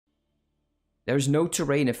There's no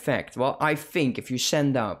terrain effect. Well, I think if you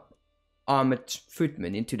send up armored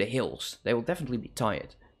footmen into the hills, they will definitely be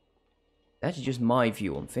tired. That's just my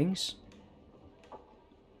view on things.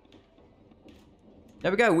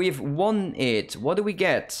 There we go. We've won it. What do we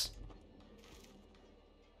get?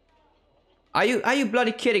 Are you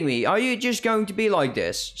bloody kidding me? Are you just going to be like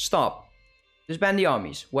this? Stop. Disband the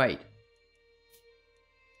armies. Wait.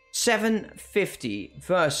 750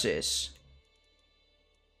 versus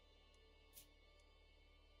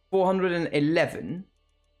 411.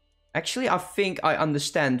 Actually, I think I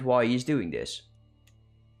understand why he's doing this.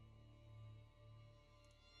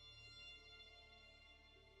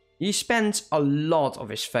 He spends a lot of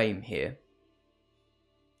his fame here.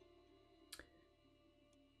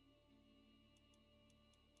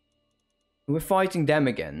 We're fighting them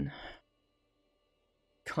again.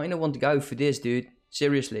 Kinda want to go for this, dude.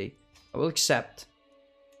 Seriously. I will accept.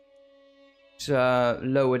 It's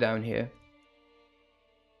lower down here.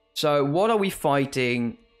 So, what are we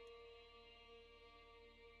fighting?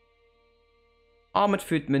 Armored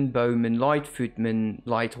footmen, bowmen, light footmen,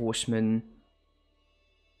 light horsemen.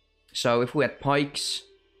 So, if we had pikes,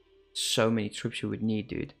 so many troops we would need,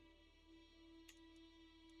 dude.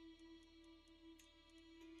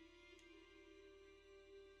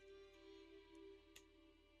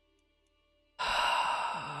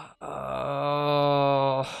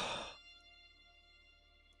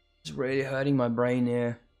 It's really hurting my brain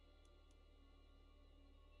here.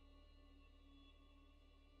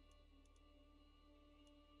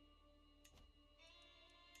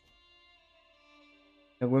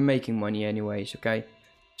 We're making money anyways, okay?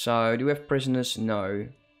 So, do we have prisoners? No.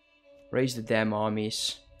 Raise the damn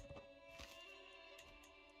armies.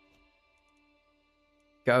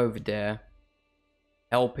 Go over there.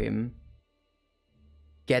 Help him.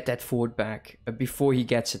 Get that fort back before he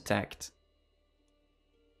gets attacked.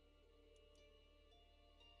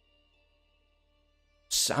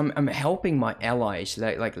 So I'm helping my allies,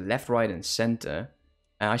 like left, right, and center.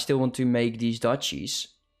 And I still want to make these duchies.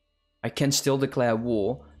 I can still declare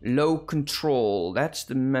war. Low control. That's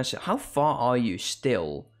the message. How far are you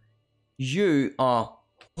still? You are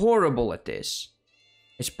horrible at this.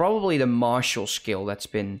 It's probably the martial skill that's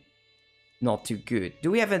been not too good. Do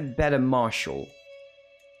we have a better martial?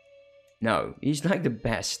 No, he's like the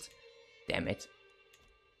best. Damn it.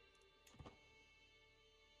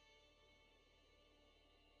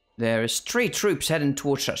 There is 3 troops heading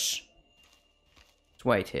towards us. Let's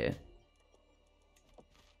wait here.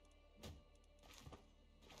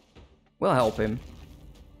 We'll help him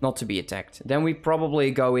not to be attacked. Then we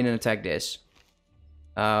probably go in and attack this.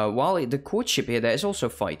 While the courtship here, there is also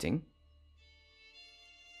fighting.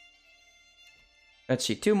 Let's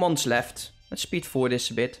see, 2 months left. Let's speed forward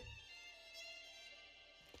this a bit.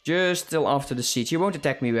 Just till after the siege. He won't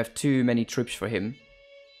attack me, we have too many troops for him.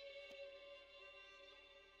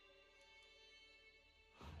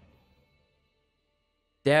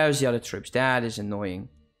 There's the other troops. That is annoying.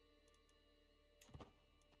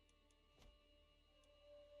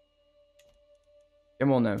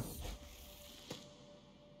 Come on now.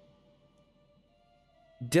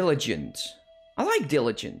 Diligent. I like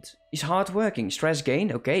Diligent. He's hardworking. Stress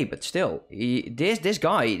gain, okay, but still, this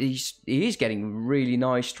guy, he's getting really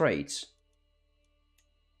nice traits.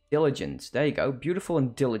 Diligent. There you go. Beautiful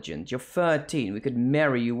and diligent. You're 13. We could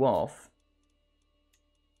marry you off.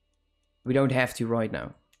 We don't have to right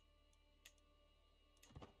now.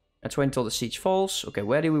 Let's wait until the siege falls. Okay,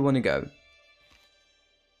 where do we want to go?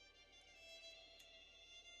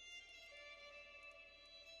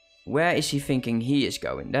 Where is he thinking he is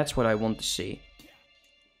going? That's what I want to see.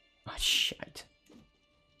 Oh, shit.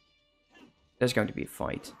 There's going to be a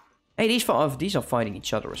fight. Hey, these are fighting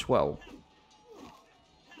each other as well.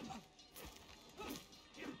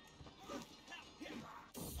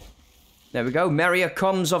 There we go. Maria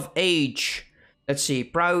comes of age. Let's see.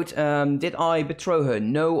 Proud. Did I betrow her?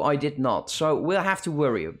 No, I did not. So we'll have to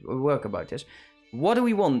work about this. What do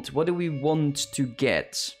we want? What do we want to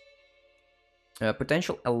get?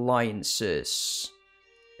 Potential alliances.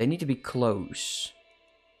 They need to be close.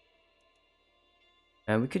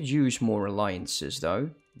 And we could use more alliances though.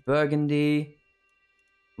 Burgundy.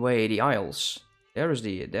 Wait, the Isles. There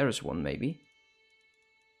is one maybe.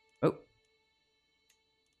 Oh.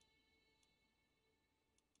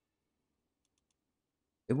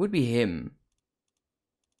 It would be him.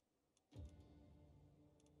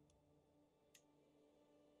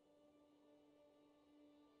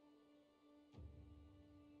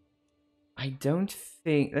 I don't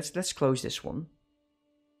think... Let's close this one.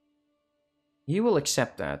 He will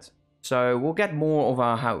accept that. So we'll get more of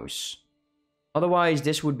our house. Otherwise,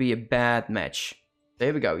 this would be a bad match.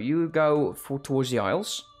 There we go. You go towards the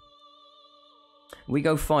Isles. We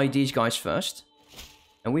go fight these guys first.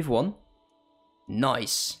 And we've won.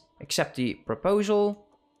 Nice. Accept the proposal.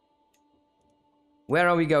 Where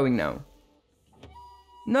are we going now?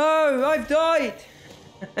 No, I've died.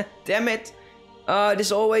 Damn it.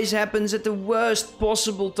 This always happens at the worst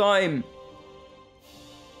possible time.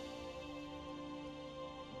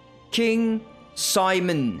 King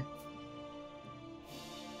Simon.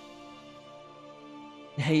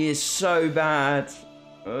 He is so bad.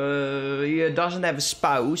 He doesn't have a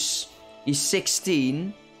spouse. He's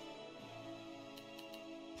 16.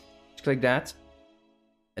 Just click that.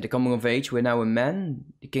 At the coming of age, we're now a man.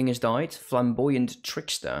 The king has died. Flamboyant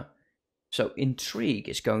trickster. So intrigue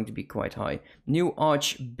is going to be quite high. New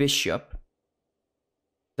archbishop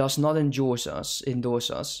does not endorse us.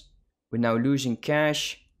 We're now losing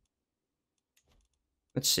cash.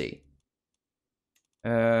 Let's see.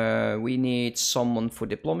 We need someone for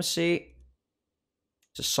diplomacy.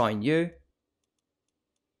 Let's assign you.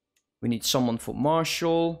 We need someone for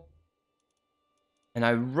marshal. And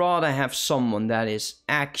I'd rather have someone that is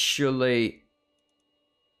actually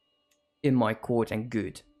in my court and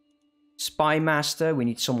good. Spy master, we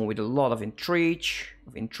need someone with a lot of intrigue.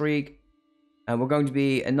 And we're going to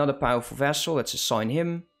be another powerful vassal. Let's assign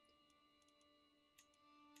him.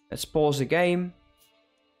 Let's pause the game.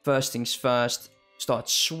 First things first. Start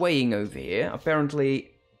swaying over here.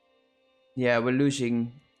 Apparently, yeah, we're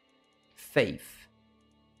losing faith.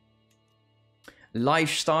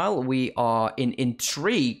 Lifestyle, we are in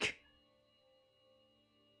intrigue.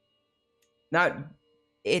 Now,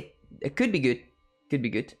 it could be good. Could be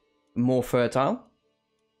good. More fertile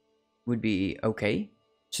would be okay.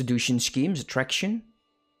 Seduction schemes, attraction.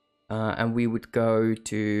 And we would go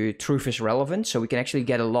to truth is relevant. So we can actually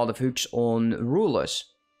get a lot of hooks on rulers.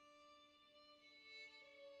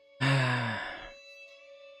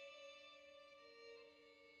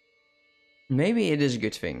 Maybe it is a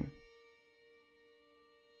good thing.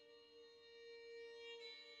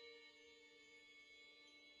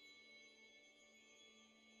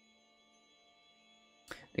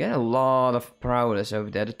 They got a lot of prowess over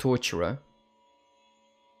there, the torturer.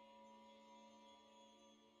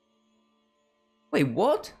 Wait,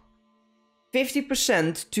 what?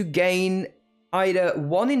 50% to gain either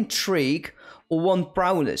 1 intrigue or 1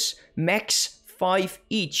 prowess. Max 5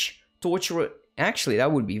 each. Torturer. Actually,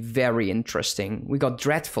 that would be very interesting. We got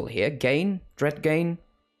dreadful here. Dread gain.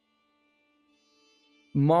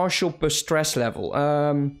 Martial per stress level.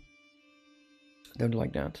 Don't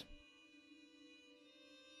like that.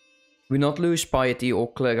 We not lose piety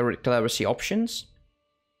or clerisy options.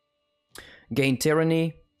 Gain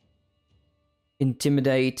tyranny.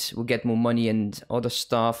 Intimidate. We'll get more money and other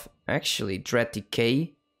stuff. Actually, dread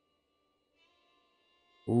decay.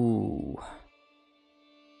 Ooh.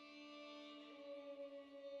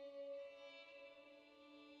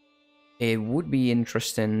 It would be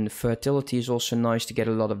interesting. Fertility is also nice to get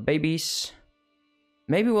a lot of babies.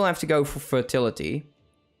 Maybe we'll have to go for fertility.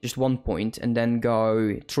 Just 1 point. And then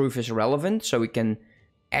go truth is relevant. So we can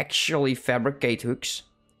actually fabricate hooks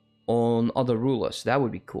on other rulers. That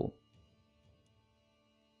would be cool.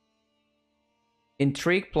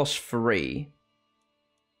 Intrigue plus 3.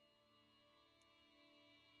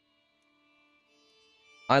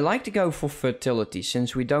 I like to go for fertility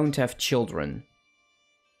since we don't have children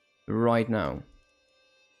right now.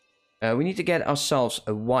 We need to get ourselves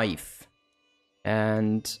a wife.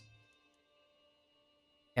 And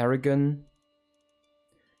Aragon.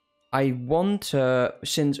 I want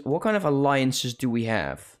since what kind of alliances do we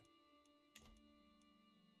have?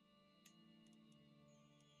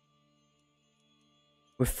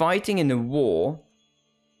 We're fighting in a war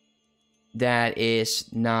that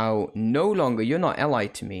is now no longer, you're not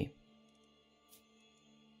allied to me.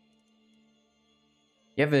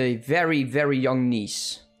 You have a very, very young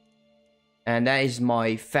niece. And that is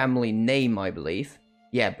my family name, I believe.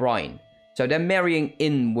 Yeah, Brian. So they're marrying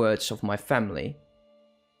inwards of my family.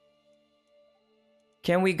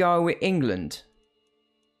 Can we go with England?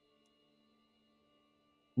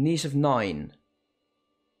 Niece of 9.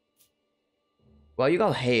 Well, you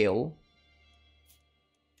got Hale.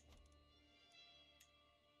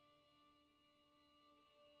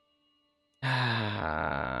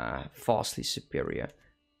 Vastly superior.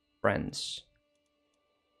 France.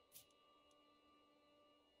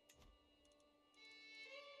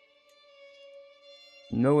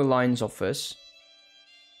 No alliance offers.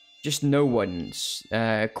 Just no ones.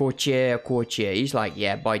 Courtier. He's like,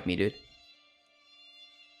 yeah, bite me, dude.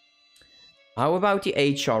 How about the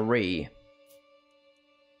HRE?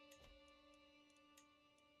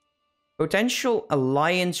 Potential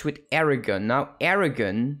alliance with Aragon. Now,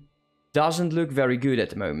 Aragon doesn't look very good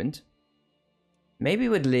at the moment. Maybe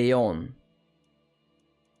with Leon.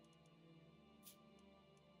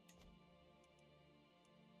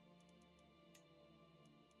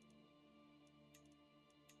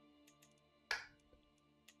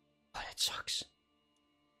 Oh, that sucks.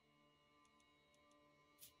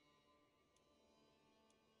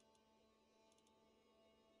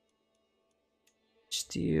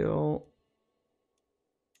 Still...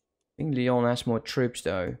 I think Leon has more troops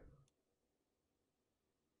though.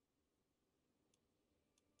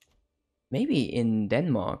 Maybe in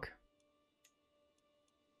Denmark.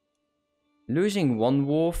 Losing one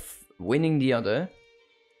war, winning the other.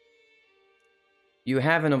 You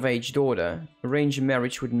have an of-age daughter. Arrange a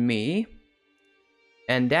marriage with me.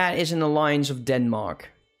 And that is an alliance of Denmark.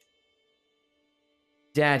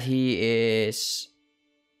 That he is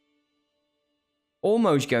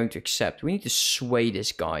almost going to accept. We need to sway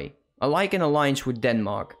this guy. I like an alliance with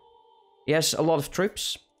Denmark. He has a lot of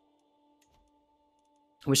troops.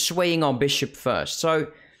 We're swaying our bishop first. So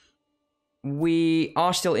we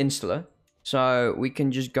are still insular. So we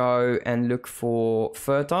can just go and look for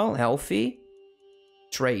fertile, healthy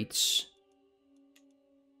traits.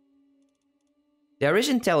 There is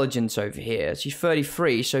intelligence over here. She's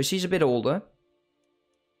 33, so she's a bit older.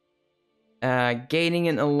 Gaining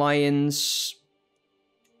an alliance.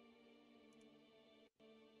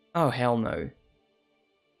 Oh, hell no.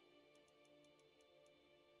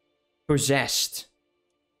 Possessed.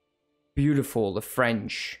 Beautiful, the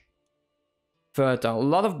French. Fertile, a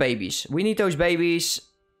lot of babies. We need those babies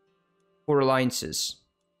for alliances.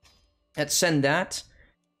 Let's send that.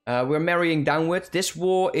 We're marrying downward. This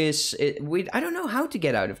war is... I don't know how to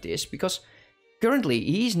get out of this, because currently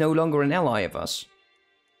he's no longer an ally of us.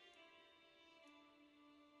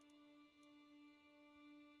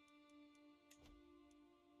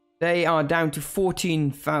 They are down to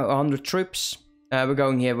 1,400 troops. We're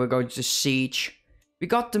going here, we're going to siege. We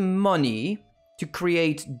got the money to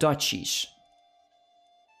create duchies.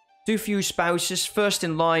 Too few spouses, first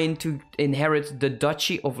in line to inherit the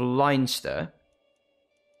Duchy of Leinster.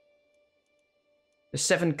 The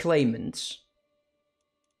 7 claimants.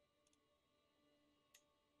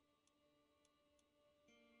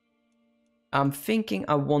 I'm thinking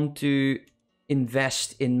I want to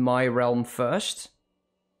invest in my realm first.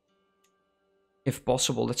 If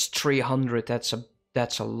possible, that's 300, that's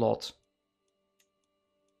a lot.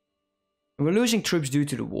 And we're losing troops due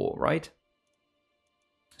to the war, right?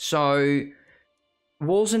 So,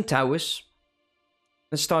 walls and towers.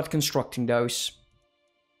 Let's start constructing those.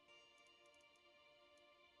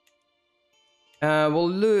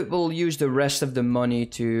 We'll use the rest of the money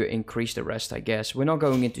to increase the rest, I guess. We're not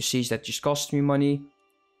going into siege, that just costs me money.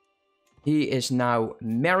 He is now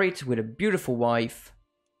married with a beautiful wife.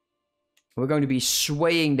 We're going to be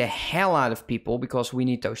swaying the hell out of people because we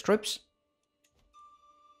need those troops.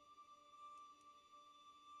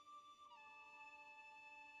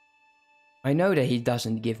 I know that he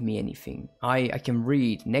doesn't give me anything. I can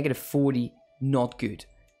read. -40, not good.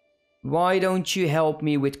 Why don't you help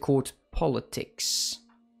me with court politics?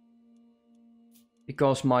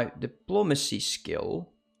 Because my diplomacy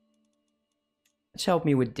skill... Let's help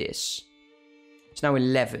me with this. It's now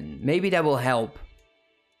 11. Maybe that will help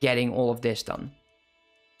getting all of this done.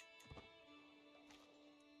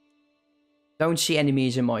 Don't see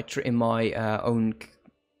enemies in my own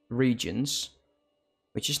regions,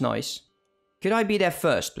 which is nice. Could I be there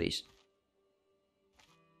first, please?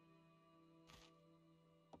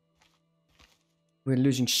 We're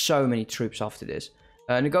losing so many troops after this.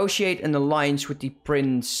 Negotiate an alliance with the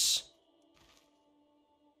prince.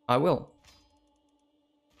 I will.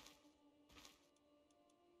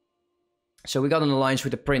 So we got an alliance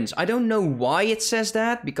with the prince. I don't know why it says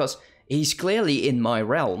that, because he's clearly in my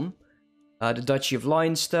realm. The Duchy of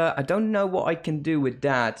Leinster. I don't know what I can do with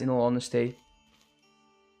that, in all honesty.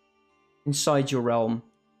 Inside your realm.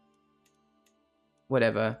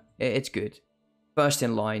 Whatever. It's good. First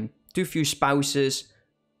in line. Too few spouses.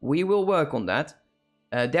 We will work on that.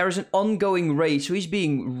 There is an ongoing raid. So he's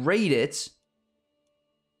being raided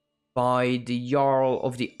by the Jarl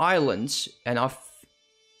of the Islands. And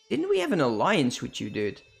didn't we have an alliance with you,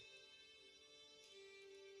 dude?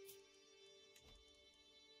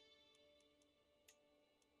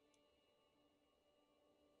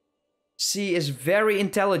 C is very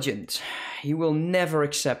intelligent. He will never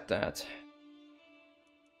accept that.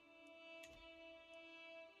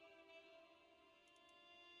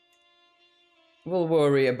 We'll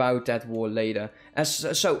worry about that war later.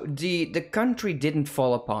 So the country didn't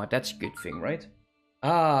fall apart. That's a good thing, right?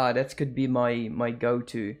 Ah, that could be my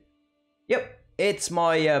go-to. Yep, it's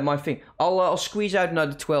my my thing. I'll squeeze out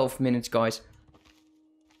another 12 minutes, guys.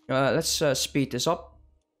 Let's speed this up.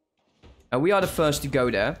 We are the first to go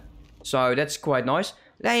there, so that's quite nice.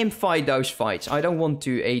 Let him fight those fights. I don't want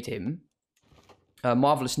to aid him.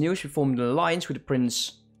 Marvelous news. We formed an alliance with the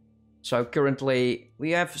prince. So currently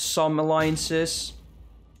we have some alliances.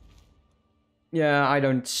 Yeah, I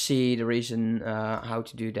don't see the reason how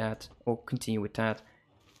to do that or continue with that.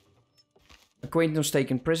 Acquaintance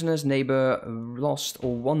taken prisoners. Neighbor lost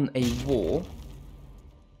or won a war.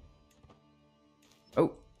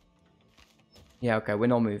 Oh. Yeah, okay, we're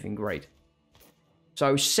not moving. Great.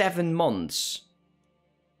 So 7 months.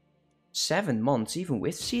 7 months, even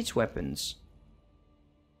with siege weapons.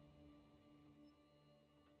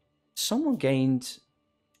 Someone gained...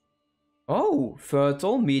 Oh,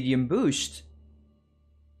 fertile, medium boost.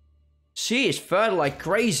 She is fertile like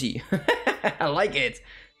crazy. I like it.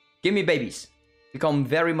 Give me babies. Become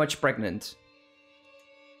very much pregnant.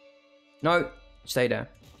 No, stay there.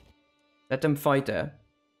 Let them fight there.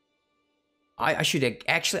 I should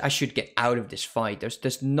actually, I should get out of this fight.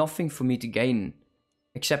 There's nothing for me to gain.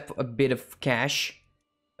 Except a bit of cash.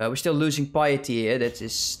 We're still losing piety here. That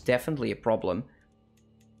is definitely a problem.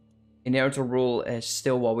 Inheritor rule is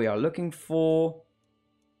still what we are looking for.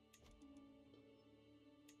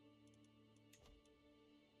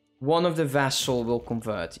 One of the vassal will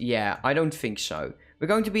convert. Yeah, I don't think so. We're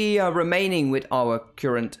going to be remaining with our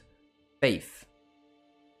current faith.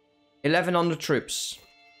 1100 troops.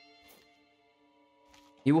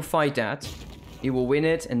 He will fight that. He will win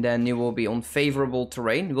it, and then he will be on favorable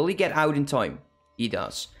terrain. Will he get out in time? He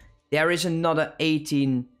does. There is another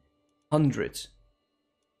 1800.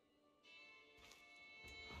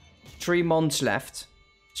 3 months left.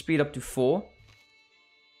 Speed up to 4.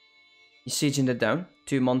 He's sieging that down.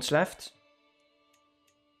 2 months left.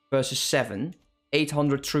 Versus 7.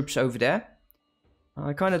 800 troops over there.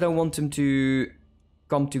 I kind of don't want them to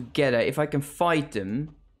come together. If I can fight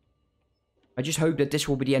them... I just hope that this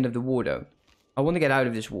will be the end of the war, though. I want to get out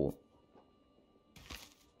of this war.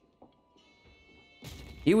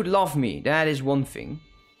 He would love me. That is one thing.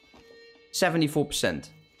 74%.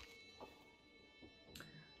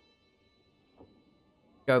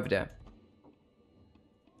 Go over there.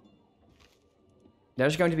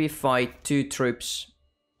 There's going to be a fight. 2 troops.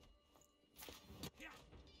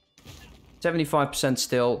 75%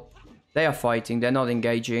 still. They are fighting. They're not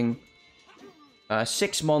engaging.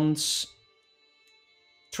 6 months.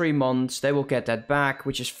 3 months. They will get that back,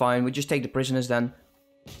 which is fine. We just take the prisoners then.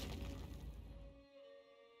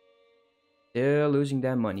 They're losing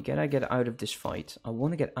their money. Can I get out of this fight? I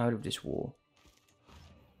want to get out of this war.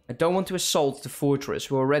 I don't want to assault the fortress.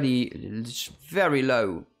 We're already very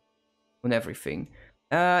low on everything.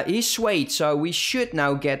 He's swayed, so we should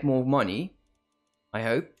now get more money. I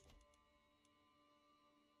hope.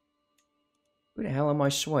 Who the hell am I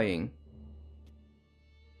swaying?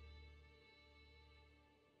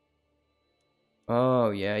 Oh,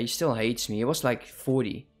 yeah, he still hates me. It was like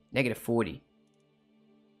 40. Negative 40.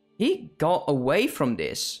 He got away from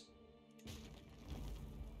this.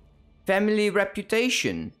 Family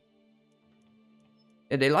reputation.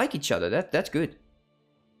 Yeah, they like each other. That's good.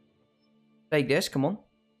 Take this, come on.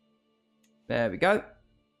 There we go.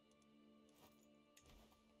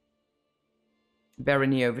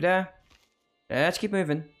 Barony over there. Let's keep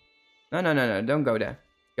moving. No, don't go there.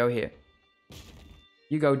 Go here.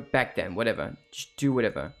 You go back then, whatever. Just do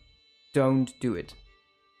whatever. Don't do it.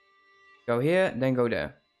 Go here, then go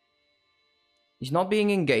there. He's not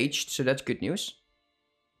being engaged, so that's good news.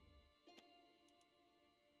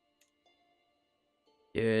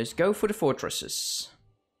 Just go for the fortresses.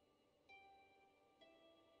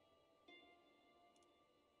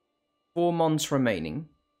 Four months remaining.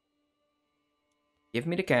 Give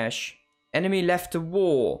me the cash. Enemy left the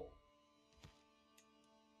war.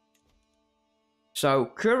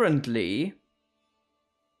 So currently,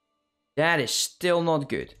 that is still not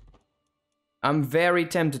good. I'm very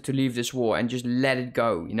tempted to leave this war and just let it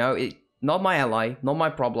go. You know, not my ally, not my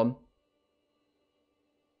problem.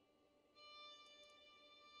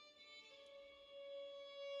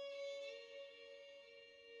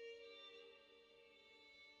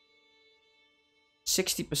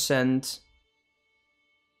 %60.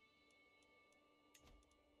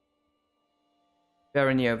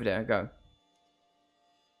 Barony over there, go.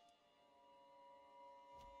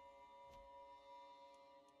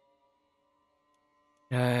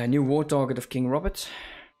 New war target of King Robert.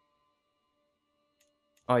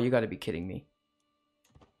 Oh, you gotta be kidding me.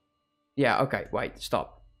 Yeah, okay, wait,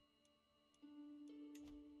 stop.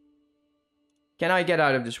 Can I get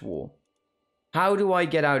out of this war? How do I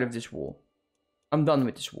get out of this war? I'm done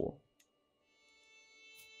with this war.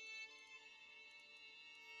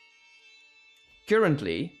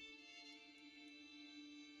 currently...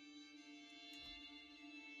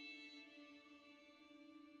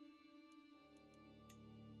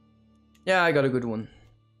 Yeah, I got a good one.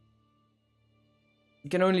 You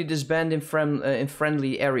can only disband in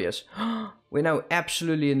friendly areas. We're now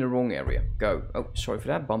absolutely in the wrong area. Go. Oh, sorry for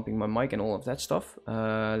that. Bumping my mic and all of that stuff.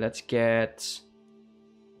 Let's get...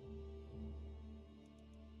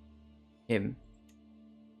 him.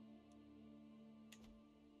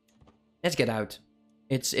 Let's get out.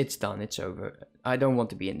 It's done. It's over. I don't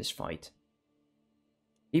want to be in this fight.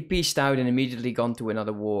 He peaced out and immediately gone to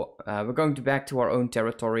another war. We're going back to our own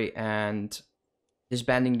territory and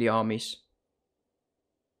disbanding the armies.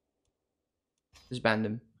 Disband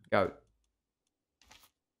them. Go.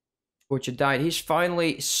 Butcher died. He's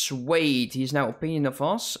finally swayed. He's now opinion of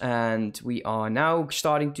us. And we are now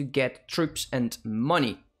starting to get troops and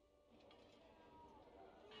money.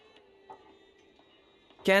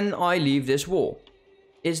 Can I leave this war?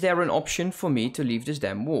 Is there an option for me to leave this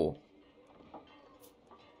damn war?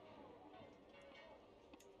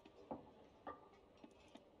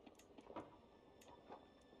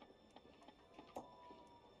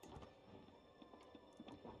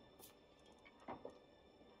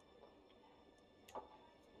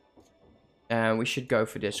 We should go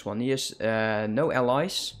for this one. He has no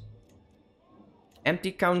allies.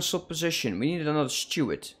 Empty council position. We need another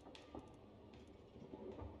steward.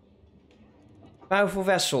 Powerful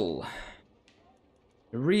vessel.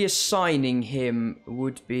 Reassigning him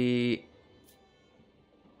would be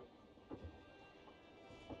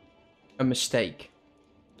a mistake.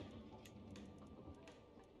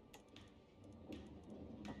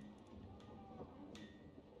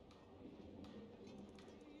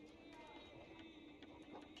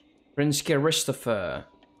 Prince Christopher.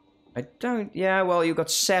 I don't... Yeah, well, you got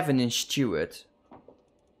 7 in steward.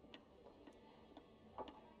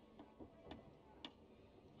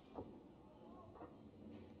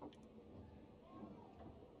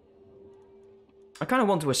 I kind of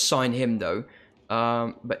want to assign him, though.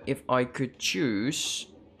 But if I could choose...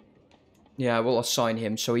 Yeah, we'll assign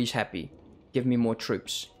him, so he's happy. Give me more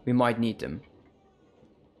troops. We might need them.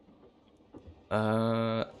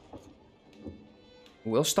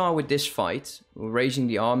 We'll start with this fight. We're raising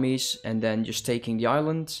the armies and then just taking the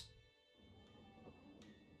island.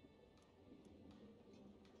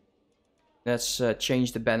 Let's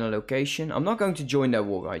change the banner location. I'm not going to join that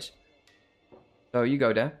war, guys. So you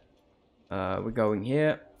go there. We're going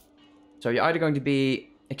here. So you're either going to be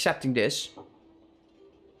accepting this,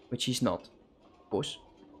 which he's not, of course.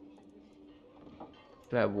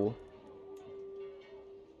 Declare war.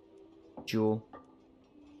 Duel.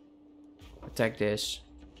 Attack this.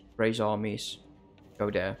 Raise armies. Go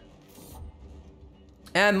there.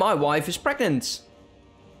 And my wife is pregnant.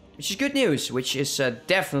 Which is good news. Which is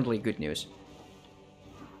definitely good news.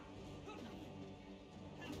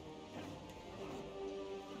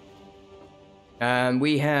 And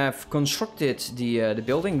we have constructed the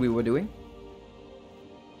building we were doing.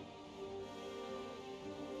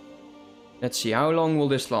 Let's see, how long will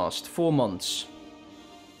this last? 4 months.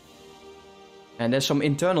 And there's some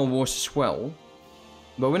internal wars as well.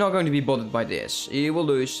 But we're not going to be bothered by this. He will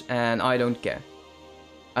lose, and I don't care.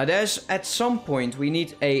 There's, at some point, we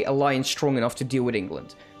need an alliance strong enough to deal with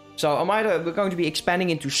England. So we're going to be expanding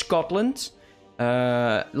into Scotland.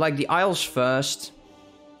 Like the Isles first.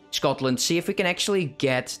 Scotland, see if we can actually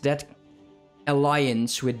get that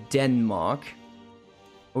alliance with Denmark.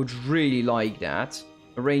 I would really like that.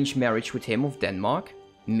 Arrange marriage with him of Denmark.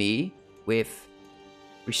 Me with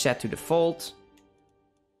reset to default.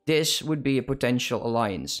 This would be a potential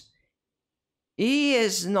alliance. He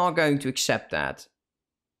is not going to accept that.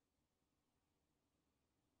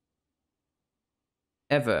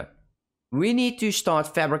 Ever. We need to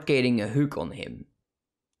start fabricating a hook on him.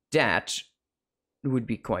 That would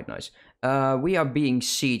be quite nice. We are being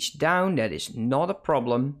sieged down. That is not a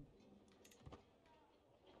problem.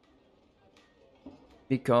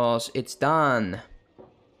 Because it's done.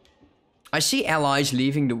 I see allies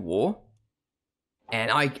leaving the war. And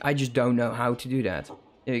I just don't know how to do that.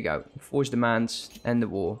 There you go. Force demands, end the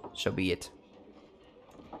war. So be it.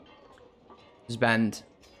 Disband.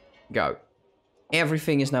 Go.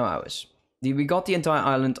 Everything is now ours. We got the entire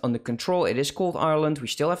island under control. It is called Ireland. We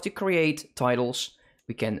still have to create titles.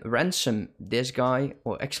 We can ransom this guy.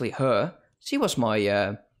 Or actually her. She was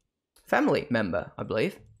my family member, I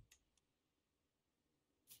believe.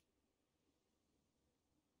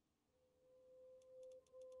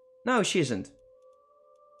 No, she isn't.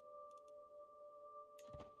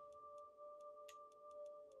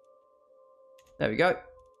 There we go.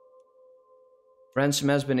 Ransom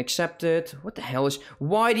has been accepted. What the hell is...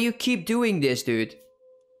 Why do you keep doing this, dude?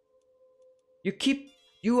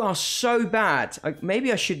 You are so bad.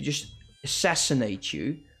 Maybe I should just assassinate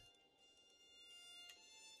you.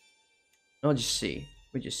 I'll just see.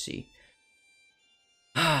 We'll just see.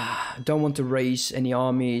 Don't want to raise any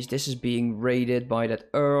armies. This is being raided by that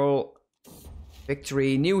Earl.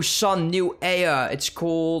 Victory. New son, new heir. It's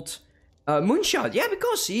called Munster. Yeah,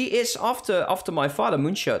 because he is after my father,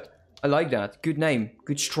 Munster. I like that. Good name.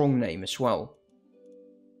 Good strong name as well.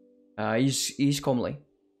 He's comely.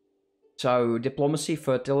 So, diplomacy,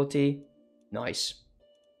 fertility. Nice.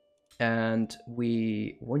 And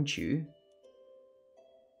we want you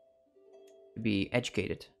to be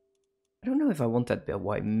educated. I don't know if I want that built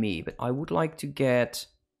by me, but I would like to get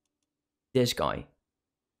this guy.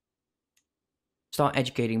 Start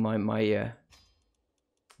educating my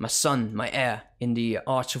son, my heir, in the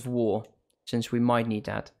arts of war, since we might need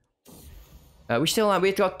that.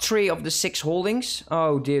 We've got 3 of the 6 holdings.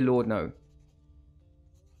 Oh dear lord, no.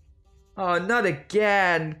 Oh, not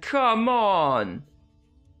again! Come on!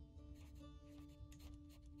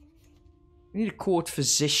 We need a court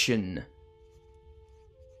physician.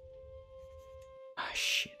 Ah,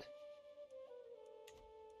 shit.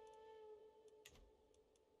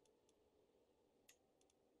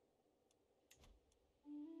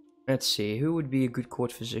 Let's see, who would be a good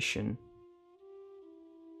court physician?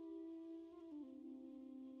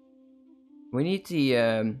 We need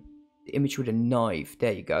the image with a knife.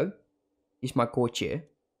 There you go. He's my courtier.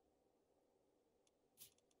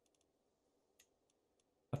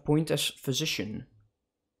 Appoint as physician.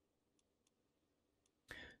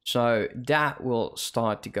 So that will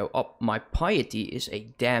start to go up. My piety is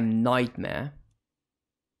a damn nightmare.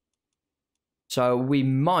 So we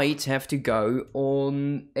might have to go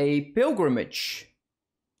on a pilgrimage.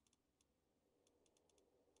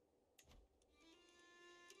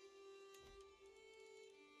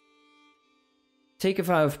 Take a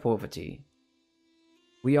vow of poverty.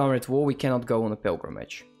 We are at war, we cannot go on a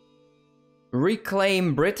pilgrimage.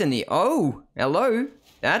 Reclaim Britannia. Oh, hello.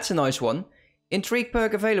 That's a nice one. Intrigue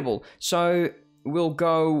perk available. So we'll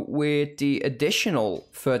go with the additional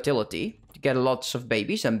fertility to get lots of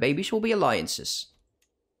babies, and babies will be alliances.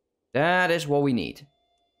 That is what we need.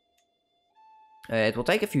 It will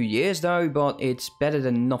take a few years though, but it's better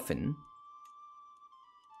than nothing.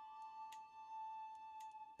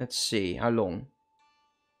 Let's see, how long?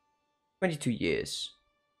 22 years.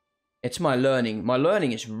 It's my learning. My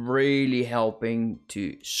learning is really helping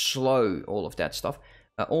to slow all of that stuff.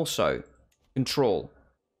 Also, control.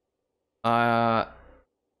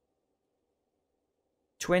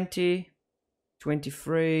 20,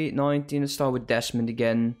 23, 19. Let's start with Desmond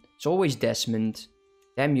again. It's always Desmond.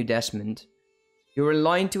 Damn you, Desmond. You're in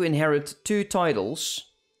line to inherit 2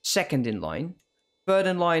 titles. Second in line. Third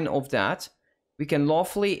in line of that. We can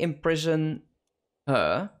lawfully imprison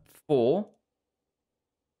her for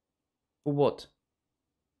what?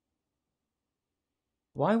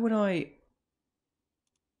 Why would I...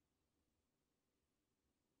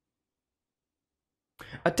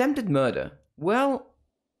 Attempted murder. Well...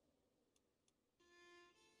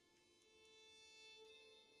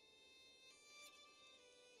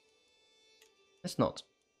 Let's not.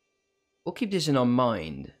 We'll keep this in our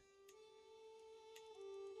mind.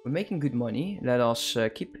 We're making good money. Let us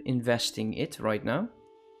keep investing it right now.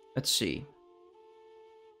 Let's see.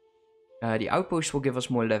 The outpost will give us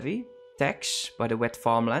more levy. Tax by the wet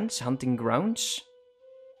farmlands. Hunting grounds.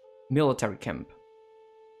 Military camp.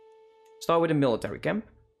 Start with a military camp.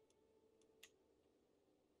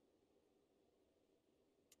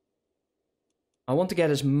 I want to get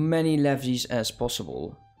as many levies as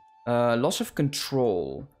possible. Loss of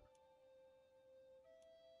control.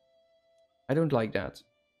 I don't like that.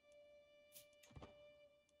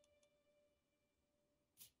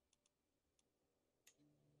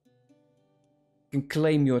 You can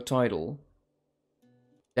claim your title.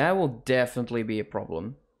 That will definitely be a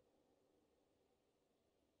problem.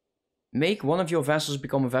 Make one of your vassals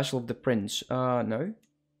become a vassal of the prince. No.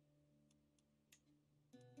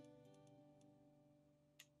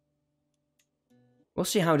 We'll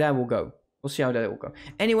see how that will go. We'll see how that will go.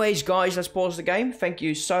 Anyways, guys, let's pause the game. Thank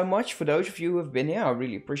you so much for those of you who have been here. I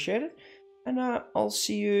really appreciate it. And I'll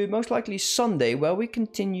see you most likely Sunday, where we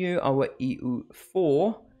continue our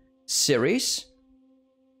EU4 series.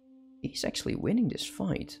 He's actually winning this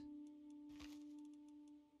fight.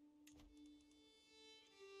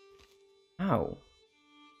 How?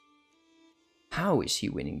 How is he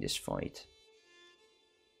winning this fight?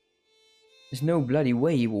 There's no bloody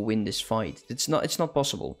way he will win this fight. It's not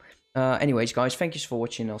possible. Anyways, guys, thank you for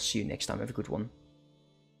watching. I'll see you next time. Have a good one.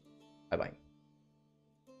 Bye-bye.